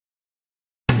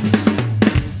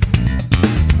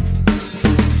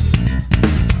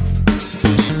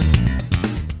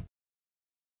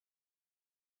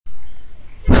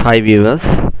Hi viewers,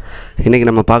 இன்னைக்கு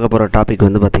நம்ம பார்க்க போற டாபிக்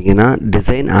வந்து பாத்தீங்கன்னா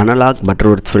design analogue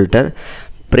Butterworth filter.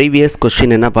 previous question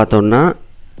என்ன பார்த்தோம்னா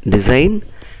design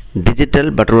digital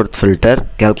Butterworth filter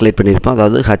calculate பண்ணிருப்போம்.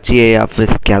 அதாவது HIIR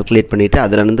கால்குலேட் பண்ணிட்டு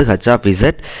அதில இருந்து H of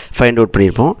Z find out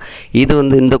பண்ணிருப்போம். இது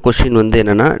வந்து இந்த क्वेश्चन வந்து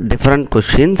என்னன்னா டிஃபரண்ட்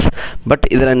क्वेश्चंस, பட்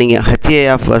இதல நீங்க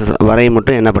HIIR வரைய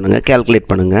மட்டும் என்ன பண்ணுங்க கால்குலேட்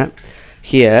பண்ணுங்க.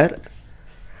 here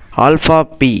alpha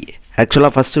p actually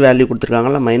first value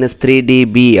கொடுத்திருக்காங்கல -3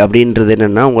 dB அப்படின்றது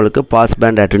என்னன்னா உங்களுக்கு pass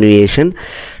band அட்டெனுவேஷன்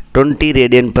 20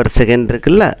 radian per second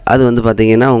இருக்குல்ல, அது வந்து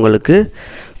பாத்தீங்கன்னா உங்களுக்கு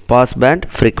pass band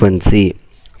frequency.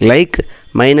 Like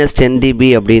 -10 dB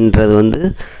அப்படின்றது வந்து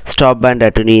stop band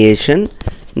அட்டெனுவேஷன்.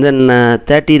 then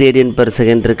 30 radian per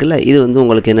second இருக்குல்ல, இது வந்து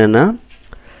உங்களுக்கு என்னன்னா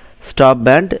stop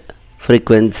band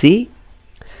frequency.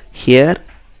 here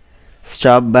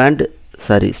stop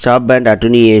band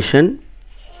attenuation,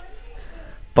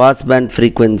 pass band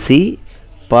frequency,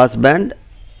 pass band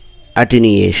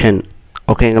attenuation.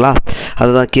 ஓகேங்களா,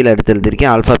 அதுதான் கீழே எடுத்து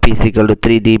எழுதியிருக்கேன். alpha p is equal to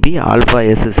 3 dB, alpha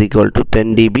s is equal to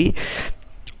 10 dB,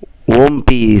 ohm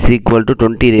p is equal to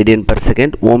 20 radian per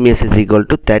second, ohm s is equal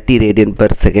to 30 radian per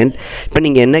second. இப்போ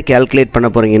நீங்கள் என்ன calculate பண்ண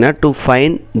போகிறீங்கன்னா to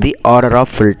find the order of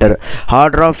filter.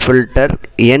 order of filter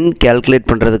n calculate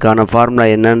பண்ணுறதுக்கான formula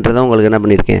என்னன்றதை உங்களுக்கு என்ன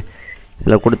பண்ணியிருக்கேன்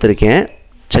இதில் கொடுத்துருக்கேன்,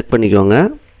 செக் பண்ணிக்கோங்க.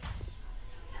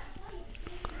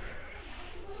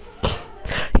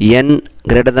 n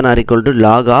greater than or equal to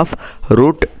log of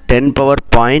root 10 power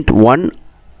 0.1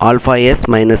 alpha s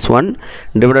minus 1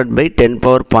 divided by 10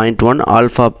 power 0.1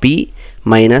 alpha p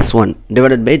minus 1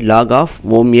 divided by log of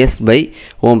ohm s by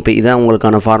ohm p. இதான்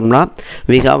உங்களுக்கான formula.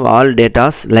 we have all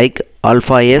datas like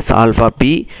alpha s, alpha p,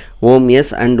 ohm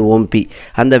s and ohm p.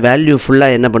 அந்த value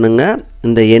ஃபுல்லாக என்ன பண்ணுங்க,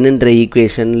 இந்த n என்ற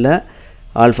ஈக்குவேஷனில்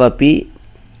alpha p,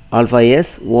 alpha s,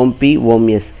 ohm p, ohm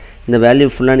s இந்த வேல்யூ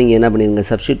ஃபுல்லாக நீங்கள் என்ன பண்ணிடுங்க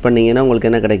சப்ஸ்டியூட் பண்ணிங்கன்னா உங்களுக்கு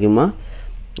என்ன கிடைக்குமா,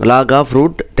 log of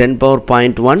root 10 power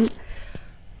 0.1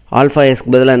 alpha s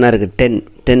பதிலாக என்ன இருக்குது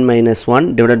 10 minus 1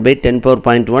 divided by 10 power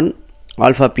 0.1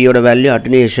 alpha p யோட வேல்யூ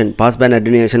அட்டெனுவேஷன் பாஸ் பேண்ட்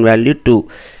அட்டெனுவேஷன் வேல்யூ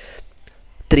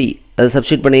 3 அது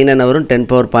சப்ஸ்டியூட் பண்ணிங்கன்னா என்ன வரும் 10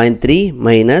 power 0.3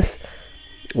 minus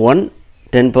 1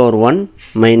 10 power 1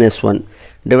 minus 1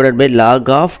 divided by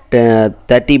log of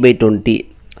 30 by 20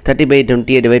 30 by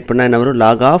 20 divide பண்ணால் என்ன வரும்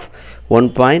log of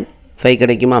 1.5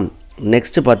 கிடைக்குமா.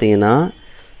 நெக்ஸ்ட் பார்த்தீங்கன்னா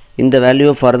இந்த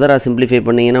வேல்யூவை ஃபர்தராக சிம்பிளிஃபை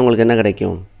பண்ணிங்கன்னா உங்களுக்கு என்ன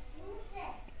கிடைக்கும்,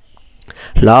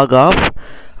 log of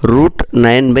root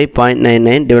 9 by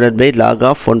 0.99 divided by log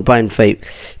of 1.5.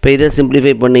 இப்போ இதை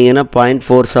சிம்பிளிஃபை பண்ணிங்கன்னா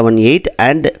 0.478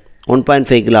 and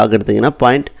 1.5க்கு log எடுத்திங்கன்னா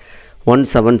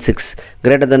 0.176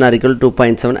 greater than or equal to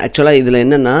 2.7. ஆக்சுவலாக இதில்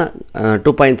என்னென்னா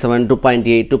 2.7,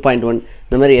 2.8, 2.1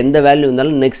 இந்த மாதிரி எந்த வேல்யூ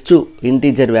இருந்தாலும் next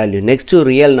integer value next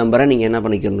real நம்பரை நீங்கள் என்ன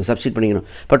பண்ணிக்கணும் சப்ஸ்டியூட் பண்ணிக்கணும்.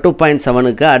 இப்போ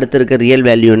 2.7க்கு அடுத்து இருக்க real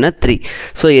வேல்யூன்னா 3.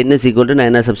 So n is equal to நான்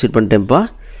என்ன சப்ஸ்டியூட் பண்ணிட்டேன்ப்பா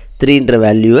 3ன்ற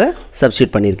வேல்யூவை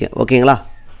சப்ஸ்டியூட் பண்ணியிருக்கேன். ஓகேங்களா,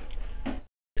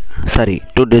 சரி.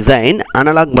 To design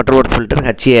analogue Butterworth filter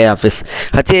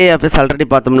HIIR already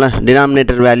பார்த்தோம்ல,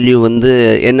 டினாமினேட்டர் வேல்யூ வந்து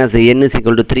என்ன n is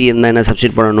equal to 3 இருந்தால் என்ன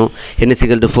சப்ஸ்டியூட் பண்ணணும், n is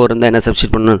equal to 4 இருந்தால் என்ன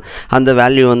சப்ஸ்டியூட் பண்ணணும், அந்த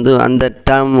வேல்யூ வந்து அந்த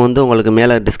டேர்ம் வந்து உங்களுக்கு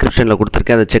மேலே டிஸ்கிரிப்ஷனில்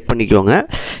கொடுத்துருக்கேன், அதை செக் பண்ணிக்கோங்க.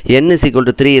 n is equal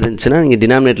to 3 இருந்துச்சுன்னா நீங்கள்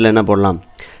டினாமினேட்டரில் என்ன போடலாம்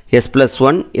s plus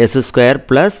 1 s square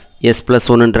plus s plus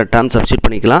 1ன்ற term substitute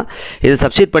பண்ணிக்கலாம். இது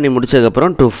சப்ஸ்டியூட் பண்ணி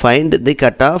முடிச்சதுக்கப்புறம் to find the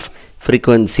cut off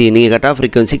frequency நீங்கள் கட் ஆஃப்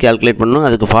frequency கால்குலேட் பண்ணணும்.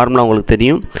 அதுக்கு ஃபார்முலா உங்களுக்கு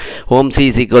தெரியும், ohm c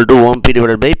is equal to ohm p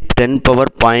divided by 10 power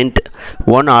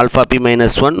 0.1 alpha p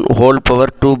minus 1 whole power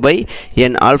 2 by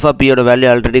n. alpha p யோட value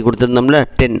already கொடுத்துருந்தோம்ல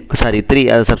 3,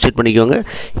 அதை substitute பண்ணிக்கோங்க.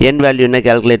 n value என்ன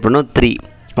calculate பண்ணோம் 3,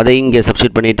 அதை இங்கே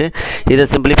சப்ஸ்டியூட் பண்ணிவிட்டு இதை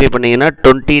சிம்பிளிஃபை பண்ணிங்கன்னா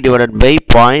 20 divided by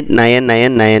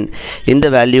 0.999 இந்த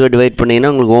வேல்யூவை டிவைட்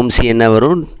பண்ணிங்கன்னா உங்களுக்கு ohm c என்ன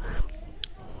வரும்,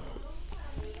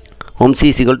 ohm c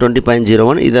is equal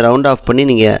 20.01. இதை ரவுண்ட் ஆஃப் பண்ணி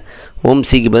நீங்கள் ohm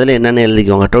c க்கு பதில் என்னென்னு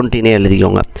எழுதிக்கோங்க 20னே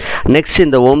எழுதிக்கோங்க. நெக்ஸ்ட்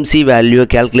இந்த ohm c வேல்யூவை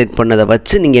கால்குலேட் பண்ணதை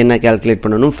வச்சு நீங்கள் என்ன கால்குலேட்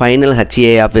பண்ணணும், ஃபைனல்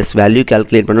HIIR வேல்யூ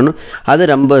கால்குலேட் பண்ணணும். அது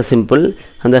ரொம்ப சிம்பிள்.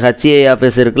 அந்த HIIR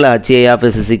இருக்குல்ல,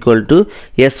 HIIR is equal to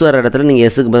s வர இடத்துல நீங்கள்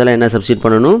எஸ்க்கு பதிலாக என்ன சப்ஸ்டியூட்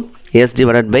பண்ணணும் s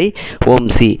divided by ohm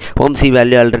c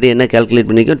value already என்ன கால்குலேட்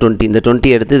பண்ணிக்கோ 20. இந்த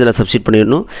 20 எடுத்து இதில் சப்ஸ்டியூட்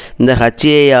பண்ணிடணும். இந்த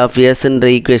HIIRன்ற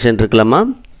ஈக்குவேஷன் இருக்கலாமா,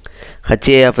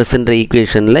 HIIRன்ற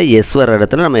ஈக்குவேஷனில் s வர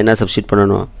இடத்துல நம்ம என்ன சப்ஸ்டியூட்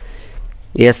பண்ணணும்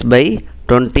s by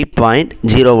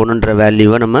 20.01ன்ற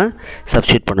வேல்யூவை நம்ம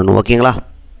சப்ஸ்டியூட் பண்ணணும். ஓகேங்களா,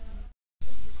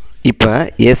 இப்போ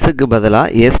எஸ்ஸுக்கு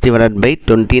பதிலாக s divided by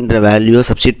 20ன்ற வேல்யூவை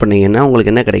சப்ஸ்டியூட் பண்ணிங்கன்னா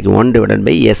உங்களுக்கு என்ன கிடைக்கும் 1 divided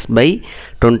by s by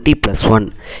 20 plus 1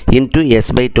 into s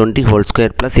by 20 whole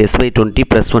square plus s by 20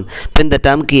 plus 1. இப்போ இந்த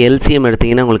டேர்முக்கு LCM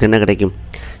எடுத்திங்கன்னா உங்களுக்கு என்ன கிடைக்கும்,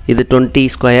 இது 20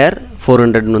 ஸ்கொயர்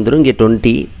 400 வந்துடும், இங்கே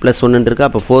 20 + 1 இருக்கா,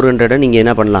 அப்போ 400 நீங்கள்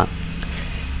என்ன பண்ணலாம்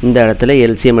இந்த இடத்துல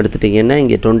எல்சிஎம் எடுத்துட்டிங்கன்னா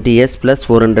இங்கே 20s +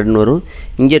 400 வரும்,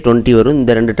 இங்கே 20 வரும்.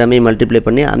 இந்த ரெண்டு டேர்மையும் மல்டிப்ளை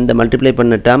பண்ணி அந்த மல்டிப்ளை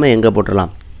பண்ண டேர்மை எங்கே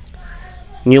போட்டுடலாம்,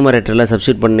 நியூமரேட்டரில்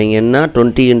சப்ஸ்டியூட் பண்ணிங்கன்னா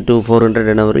 20 ×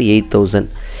 400 என்ன வரும், 8000.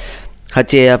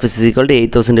 HA(f) is equal to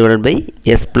 8000 divided by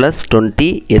s plus 20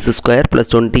 s² plus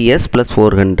 20s plus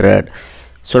 400.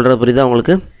 சொல்கிறது புரியுதா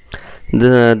உங்களுக்கு?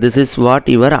 This is what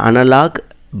your analog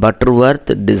Butterworth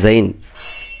design.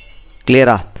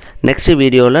 கிளியரா? நெக்ஸ்ட்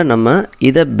வீடியோவில் நம்ம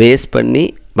இதை பேஸ் பண்ணி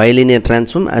bilinear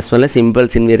transform as well as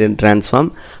impulse invariant transform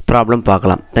problem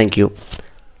பார்க்கலாம். தேங்க்யூ.